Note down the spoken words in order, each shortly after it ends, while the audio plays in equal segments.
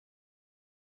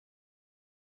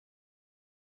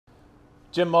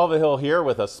Jim Mulvihill here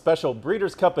with a special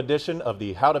Breeders' Cup edition of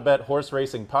the How to Bet Horse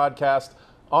Racing podcast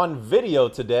on video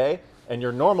today. And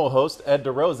your normal host, Ed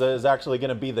DeRosa, is actually going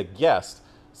to be the guest.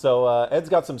 So Ed's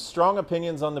got some strong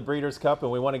opinions on the Breeders' Cup,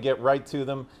 and we want to get right to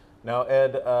them. Now,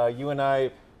 Ed, you and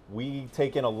I, we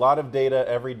take in a lot of data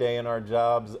every day in our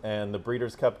jobs, and the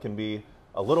Breeders' Cup can be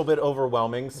a little bit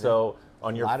overwhelming. So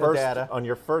on your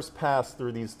first pass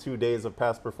through these 2 days of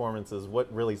past performances, what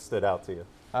really stood out to you?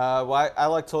 Well, I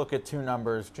like to look at two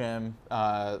numbers, Jim.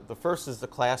 The first is the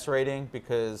class rating,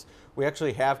 because we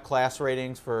actually have class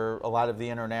ratings for a lot of the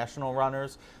international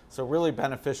runners. So really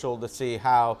beneficial to see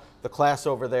how the class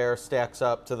over there stacks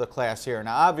up to the class here.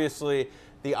 Now, obviously,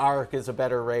 the ARC is a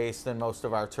better race than most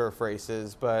of our turf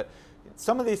races, but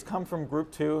some of these come from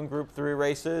Group 2 and Group 3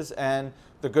 races, and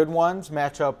the good ones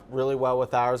match up really well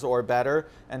with ours or better,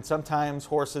 and sometimes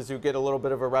horses who get a little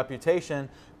bit of a reputation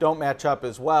don't match up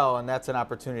as well, and that's an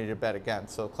opportunity to bet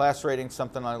against. So class rating is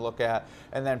something I look at,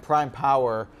 and then prime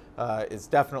power is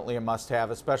definitely a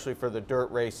must-have, especially for the dirt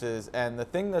races. And the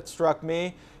thing that struck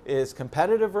me is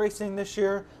competitive racing this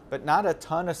year, but not a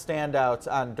ton of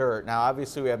standouts on dirt. Now,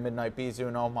 obviously, we have Midnight Bisou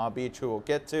and Omaha Beach, who we'll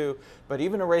get to, but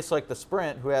even a race like the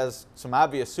Sprint, who has some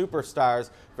obvious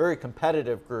superstars, very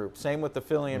competitive group. Same with the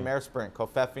Filly and Mare Sprint,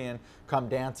 Kofefi and Come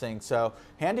Dancing. So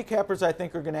handicappers, I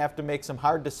think, are going to have to make some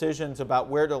hard decisions about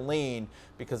where to lean,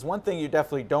 because one thing you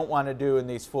definitely don't want to do in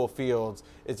these full fields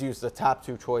is use the top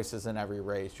two choices in every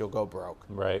race. You'll go broke.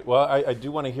 Right. Well, I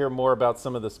do want to hear more about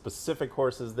some of the specific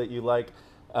horses that you like.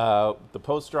 The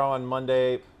post draw on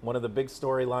Monday, one of the big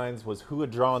storylines was who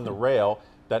would draw on the rail.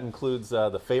 That includes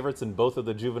the favorites in both of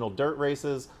the juvenile dirt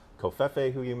races,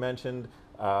 Kofefi, who you mentioned.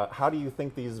 How do you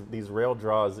think these rail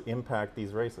draws impact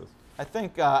these races? I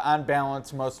think on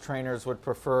balance, most trainers would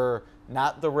prefer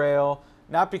not the rail,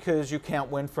 not because you can't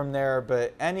win from there,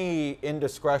 but any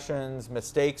indiscretions,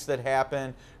 mistakes that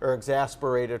happen are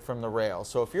exasperated from the rail.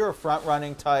 So if you're a front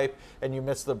running type and you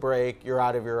miss the break, you're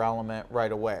out of your element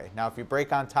right away. Now, if you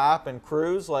break on top and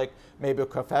cruise, like maybe a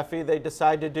Kofefi they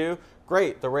decide to do,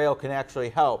 great, the rail can actually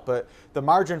help. But the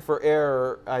margin for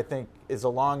error, I think, is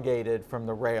elongated from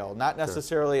the rail. Not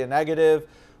necessarily a negative,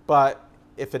 but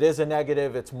if it is a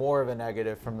negative, it's more of a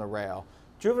negative from the rail.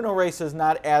 Juvenile race is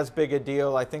not as big a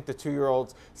deal. I think the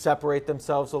 2-year-olds separate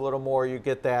themselves a little more. You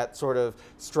get that sort of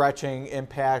stretching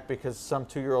impact because some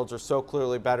 2-year-olds are so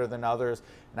clearly better than others.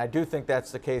 And I do think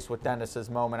that's the case with Dennis's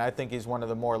Moment. I think he's one of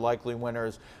the more likely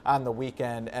winners on the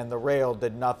weekend, and the rail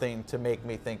did nothing to make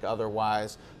me think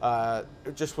otherwise.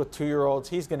 Just with 2-year-olds,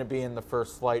 he's going to be in the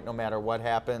first flight no matter what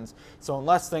happens. So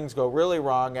unless things go really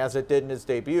wrong, as it did in his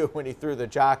debut when he threw the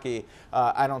jockey,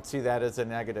 I don't see that as a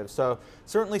negative. So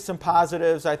certainly some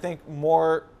positives. I think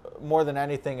more than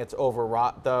anything, it's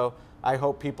overwrought, though. I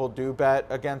hope people do bet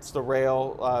against the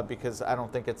rail because I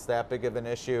don't think it's that big of an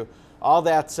issue. All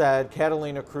that said,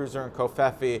 Catalina Cruiser and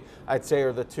Kofefi, I'd say,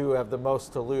 are the two who have the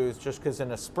most to lose, just because in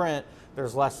a sprint,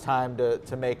 there's less time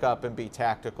to make up and be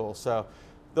tactical. So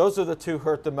those are the two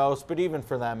hurt the most, but even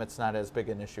for them, it's not as big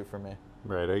an issue for me.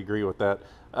 Right, I agree with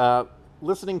that.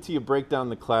 Listening to you break down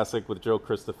the Classic with Joe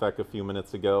Christofek a few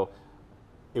minutes ago,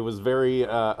 it was very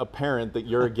apparent that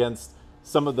you're against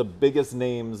some of the biggest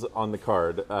names on the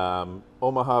card.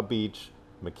 Omaha Beach,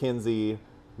 McKinsey,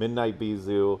 Midnight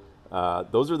Bisou.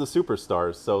 Those are the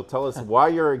superstars. So tell us why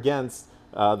you're against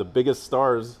the biggest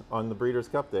stars on the Breeders'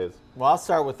 Cup days. Well, I'll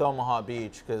start with Omaha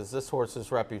Beach, because this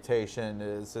horse's reputation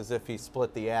is as if he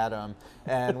split the atom.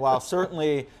 And while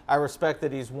certainly I respect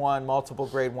that he's won multiple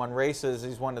Grade 1 races,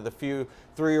 he's one of the few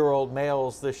 3-year-old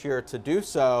males this year to do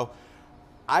so,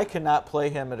 I cannot play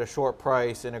him at a short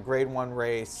price in a Grade 1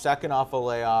 race, second off a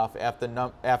layoff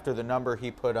after the number he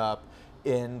put up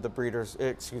in the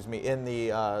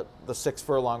the 6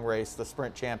 furlong race, the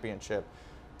Sprint Championship.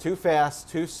 Too fast,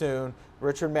 too soon.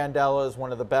 Richard Mandela is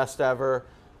one of the best ever,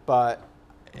 but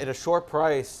at a short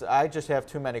price, I just have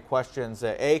too many questions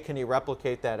that A, can he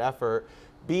replicate that effort?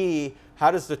 B, how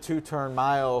does the 2-turn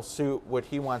mile suit what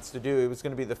he wants to do? He was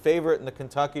going to be the favorite in the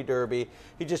Kentucky Derby.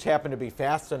 He just happened to be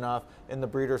fast enough in the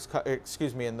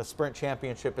in the Sprint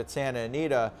Championship at Santa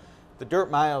Anita. The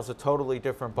dirt mile is a totally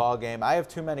different ballgame. I have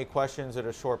too many questions at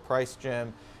a short price,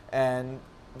 Jim, and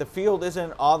the field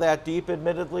isn't all that deep,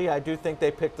 admittedly. I do think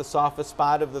they picked the softest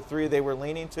spot of the 3 they were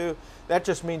leaning to. That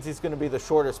just means he's going to be the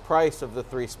shortest price of the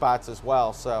 3 spots as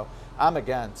well, so I'm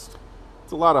against.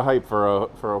 It's a lot of hype for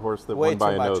a horse that won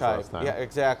by a nose last time. Yeah,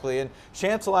 exactly. And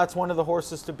Chancelot's one of the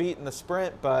horses to beat in the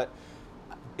sprint, but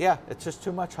yeah, it's just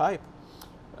too much hype.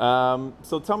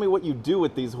 So tell me what you do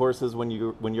with these horses when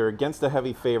you're against a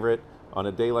heavy favorite on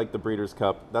a day like the Breeders'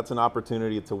 Cup. That's an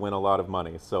opportunity to win a lot of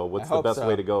money. So what's the best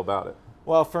way to go about it?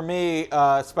 Well, for me,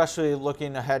 especially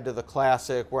looking ahead to the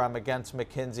Classic where I'm against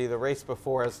McKinsey, the race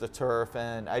before as the turf,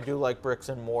 and I do like Bricks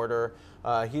and Mortar.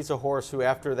 He's a horse who,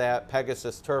 after that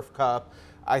Pegasus Turf Cup,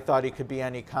 I thought he could be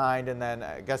any kind, and then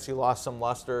I guess he lost some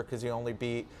luster because he only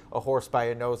beat a horse by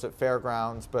a nose at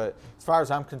Fairgrounds. But as far as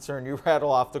I'm concerned, you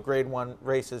rattle off the Grade 1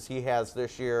 races he has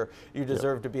this year, you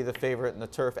deserve to be the favorite in the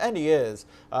turf, and he is.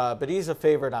 But he's a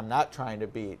favorite I'm not trying to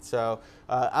beat. So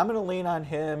I'm going to lean on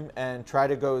him and try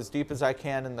to go as deep as I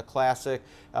can in the Classic,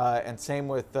 and same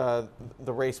with the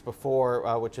race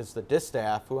before, which is the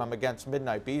Distaff, who I'm against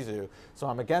Midnight Bijou. So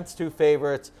I'm against two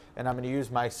favorites, and I'm going to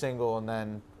use my single, and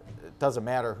then it doesn't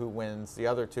matter who wins the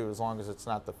other two as long as it's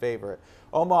not the favorite.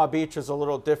 Omaha Beach is a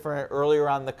little different earlier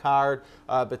on the card,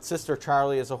 but Sister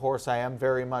Charlie is a horse I am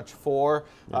very much for,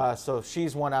 so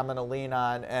she's one I'm going to lean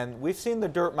on. And we've seen the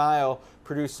Dirt Mile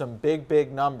produce some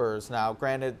big numbers now.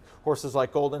 Granted, horses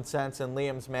like Golden Sense and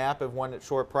Liam's Map have won at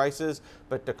short prices,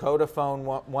 but Dakota Phone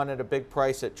won at a big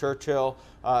price at Churchill,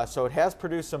 so it has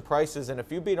produced some prices, and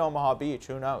if you beat Omaha Beach,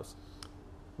 who knows?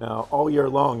 Now, all year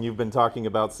long, you've been talking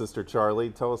about Sister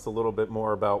Charlie. Tell us a little bit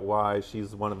more about why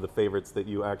she's one of the favorites that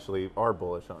you actually are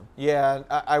bullish on. Yeah,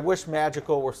 I wish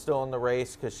Magical were still in the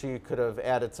race because she could have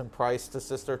added some price to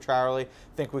Sister Charlie.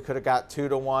 I think we could have got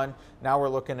 2-1. Now we're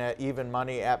looking at even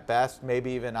money at best,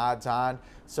 maybe even odds on.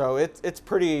 So it's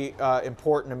pretty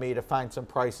important to me to find some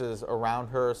prices around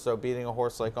her. So beating a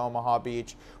horse like Omaha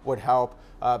Beach would help.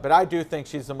 But I do think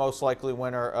she's the most likely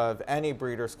winner of any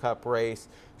Breeders' Cup race.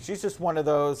 She's just one of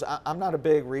those, I'm not a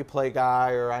big replay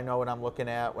guy, or I know what I'm looking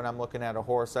at when I'm looking at a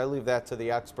horse. I leave that to the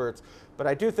experts. But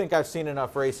I do think I've seen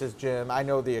enough races, Jim. I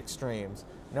know the extremes.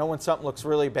 Know when something looks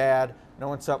really bad, know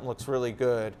when something looks really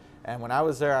good. And when I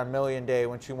was there on Million Day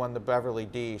when she won the Beverly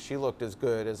D, she looked as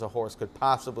good as a horse could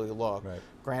possibly look. Right.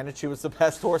 Granted, she was the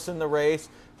best horse in the race,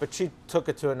 but she took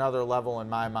it to another level in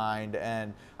my mind.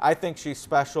 And I think she's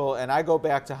special. And I go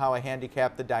back to how I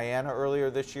handicapped the Diana earlier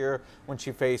this year when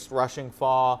she faced Rushing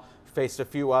Fall, faced a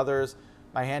few others.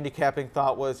 My handicapping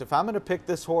thought was, if I'm going to pick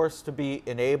this horse to be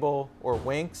Enable or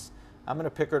Winks, I'm going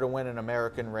to pick her to win an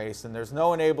American race. And there's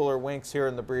no Enable or Winks here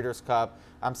in the Breeders' Cup.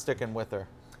 I'm sticking with her.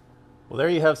 Well, there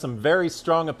you have some very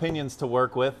strong opinions to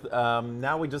work with.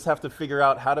 Now we just have to figure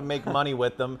out how to make money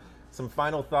with them. Some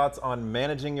final thoughts on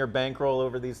managing your bankroll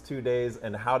over these 2 days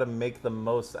and how to make the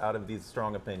most out of these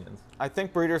strong opinions. I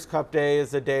think Breeders' Cup Day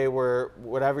is a day where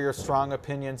whatever your strong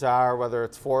opinions are, whether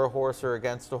it's for a horse or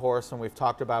against a horse, and we've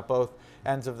talked about both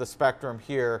ends of the spectrum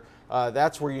here,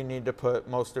 that's where you need to put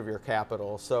most of your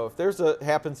capital. So if there's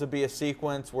happens to be a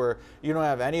sequence where you don't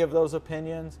have any of those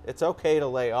opinions, it's okay to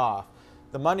lay off.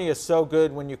 The money is so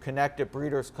good when you connect at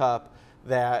Breeders' Cup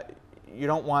that you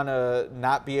don't want to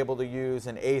not be able to use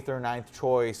an 8th or 9th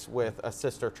choice with a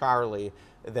Sister Charlie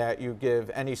that you give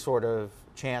any sort of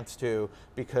chance to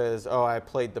because, oh, I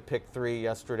played the pick 3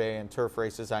 yesterday in turf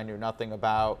races I knew nothing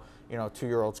about,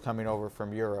 2-year-olds coming over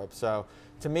from Europe. So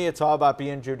to me, it's all about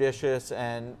being judicious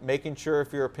and making sure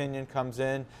if your opinion comes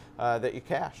in that you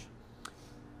cash.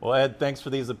 Well, Ed, thanks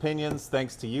for these opinions.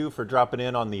 Thanks to you for dropping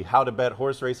in on the How to Bet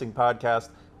Horse Racing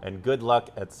podcast, and good luck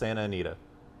at Santa Anita.